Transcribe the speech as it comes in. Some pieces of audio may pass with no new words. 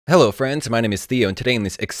Hello friends, my name is Theo, and today in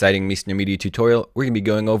this exciting Meissner Media tutorial, we're going to be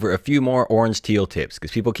going over a few more orange teal tips,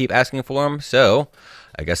 because people keep asking for them, so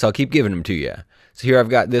I guess I'll keep giving them to you. So here I've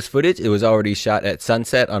got this footage. It was already shot at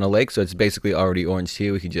sunset on a lake, so it's basically already orange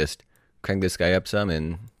teal. We could just crank this guy up some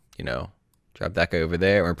and, drop that guy over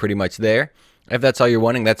there. We're pretty much there. If that's all you're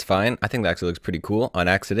wanting, that's fine. I think that actually looks pretty cool on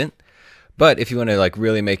accident. But if you want to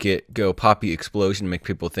really make it go poppy explosion, make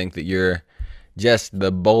people think that you're just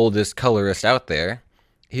the boldest colorist out there,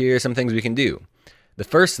 here are some things we can do. The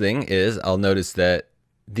first thing is I'll notice that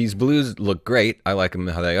these blues look great. I like them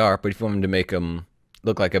how they are, but if you want them to make them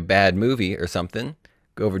look like a bad movie or something,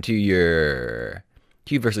 go over to your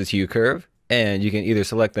hue versus hue curve, and you can either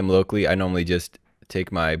select them locally. I normally just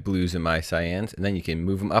take my blues and my cyans, and then you can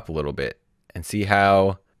move them up a little bit and see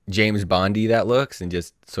how James Bondy that looks and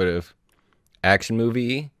just sort of action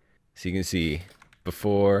movie. So you can see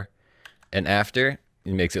before and after.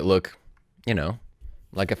 It makes it look,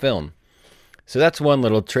 like a film. So that's one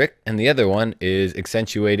little trick, and the other one is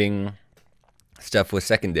accentuating stuff with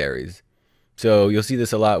secondaries. So you'll see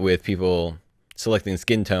this a lot with people selecting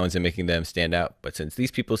skin tones and making them stand out, but since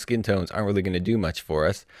these people's skin tones aren't really going to do much for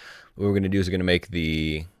us, what we're going to do is we're going to make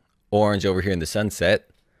the orange over here in the sunset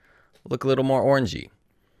look a little more orangey.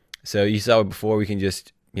 So you saw before, we can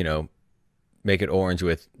just, make it orange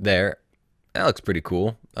with there. That looks pretty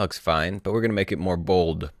cool. That looks fine, but we're going to make it more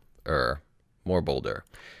bold, more bolder.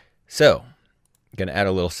 So I'm going to add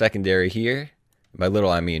a little secondary here. By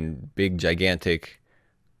little, I mean big, gigantic,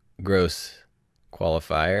 gross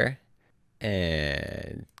qualifier.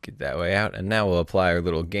 And get that way out. And now we'll apply our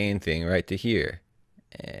little gain thing right to here.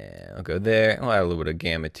 And I'll go there. We'll add a little bit of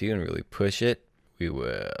gamma too and really push it. We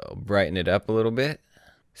will brighten it up a little bit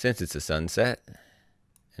since it's a sunset.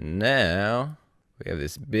 And now we have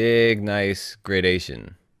this big, nice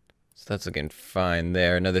gradation. So that's looking fine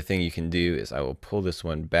there. Another thing you can do is I will pull this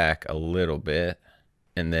one back a little bit,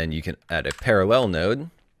 and then you can add a parallel node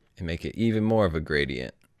and make it even more of a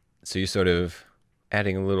gradient. So you're sort of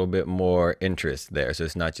adding a little bit more interest there. So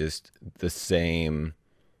it's not just the same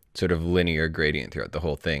sort of linear gradient throughout the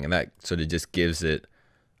whole thing. And that sort of just gives it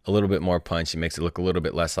a little bit more punch and makes it look a little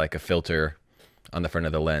bit less like a filter on the front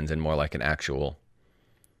of the lens and more like an actual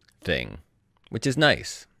thing, which is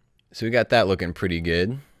nice. So we got that looking pretty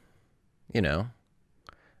good.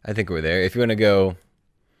 I think we're there. If you want to go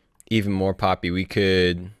even more poppy, we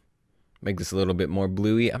could make this a little bit more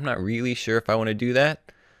bluey. I'm not really sure if I want to do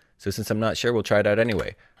that. So since I'm not sure, we'll try it out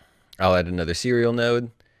anyway. I'll add another serial node.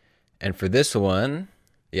 And for this one,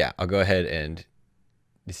 yeah, I'll go ahead and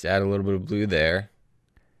just add a little bit of blue there.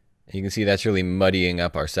 And you can see that's really muddying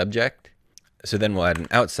up our subject. So then we'll add an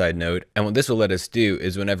outside node. And what this will let us do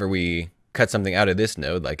is whenever we cut something out of this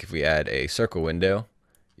node, like if we add a circle window,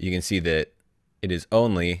 you can see that it is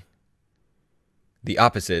only the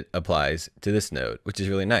opposite applies to this node, which is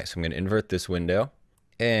really nice. I'm going to invert this window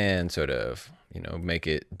and sort of, make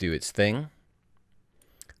it do its thing.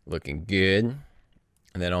 Looking good.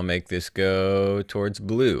 And then I'll make this go towards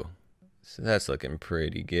blue. So that's looking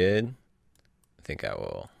pretty good. I think I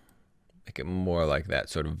will make it more like that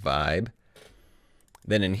sort of vibe.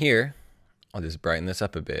 Then in here, I'll just brighten this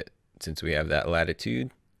up a bit since we have that latitude.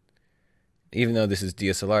 Even though this is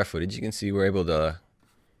DSLR footage, you can see we're able to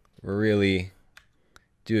really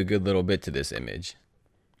do a good little bit to this image.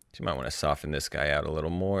 So you might want to soften this guy out a little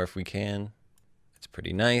more if we can. It's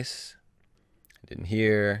pretty nice. And in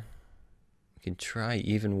here, we can try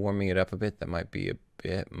even warming it up a bit. That might be a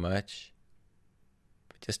bit much.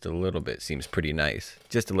 But just a little bit seems pretty nice,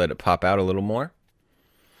 just to let it pop out a little more.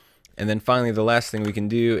 And then finally, the last thing we can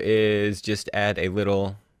do is just add a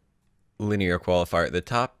little linear qualifier at the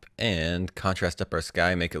top and contrast up our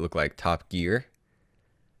sky, make it look like Top Gear.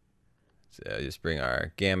 So just bring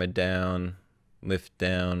our gamma down, lift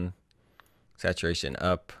down, saturation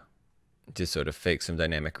up, just sort of fake some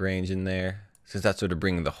dynamic range in there. Since that's sort of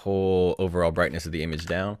bringing the whole overall brightness of the image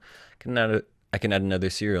down, I can add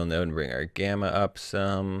another serial node and bring our gamma up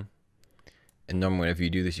some. And normally whenever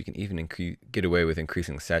you do this, you can even get away with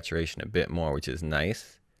increasing saturation a bit more, which is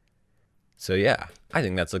nice. So yeah, I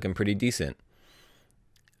think that's looking pretty decent.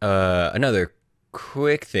 Another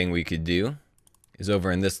quick thing we could do is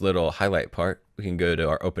over in this little highlight part, we can go to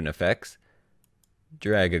our open effects,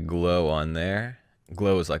 drag a glow on there.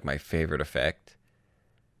 Glow is like my favorite effect.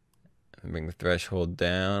 And bring the threshold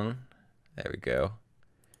down. There we go.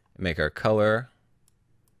 Make our color,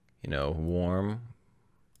 warm,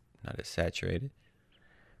 not as saturated.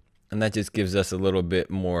 And that just gives us a little bit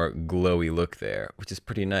more glowy look there, which is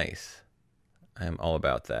pretty nice. I am all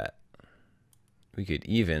about that. We could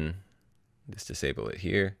even just disable it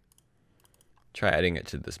here. Try adding it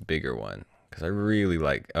to this bigger one, because I really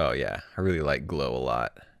like, oh yeah, I really like glow a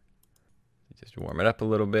lot. Just warm it up a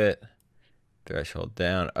little bit. Threshold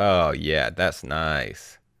down. Oh yeah, that's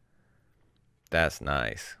nice. That's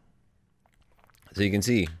nice. So you can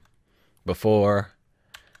see before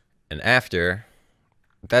and after,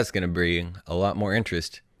 that's going to bring a lot more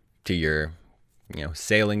interest to your,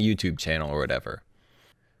 sailing YouTube channel or whatever.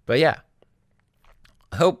 But yeah,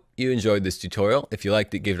 I hope you enjoyed this tutorial. If you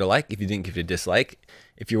liked it, give it a like. If you didn't, give it a dislike.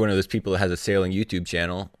 If you're one of those people that has a sailing YouTube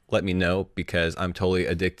channel, let me know, because I'm totally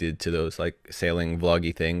addicted to those like sailing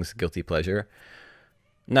vloggy things. Guilty pleasure.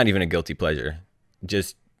 Not even a guilty pleasure.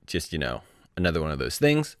 Just another one of those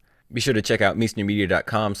things. Be sure to check out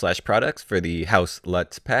meisnermedia.com/products for the House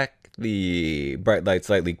LUTs pack, the Bright Lights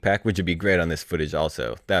Light Leak pack, which would be great on this footage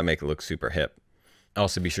also. That would make it look super hip.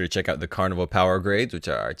 Also, be sure to check out the Carnival Power Grades, which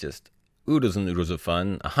are just oodles and oodles of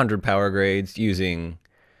fun. 100 power grades using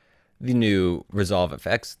the new Resolve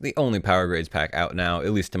effects. The only power grades pack out now,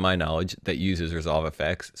 at least to my knowledge, that uses Resolve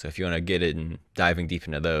effects. So if you want to get it and diving deep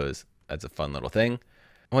into those, that's a fun little thing.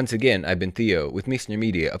 Once again, I've been Theo with Meisner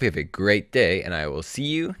Media. I hope you have a great day, and I will see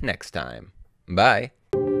you next time. Bye.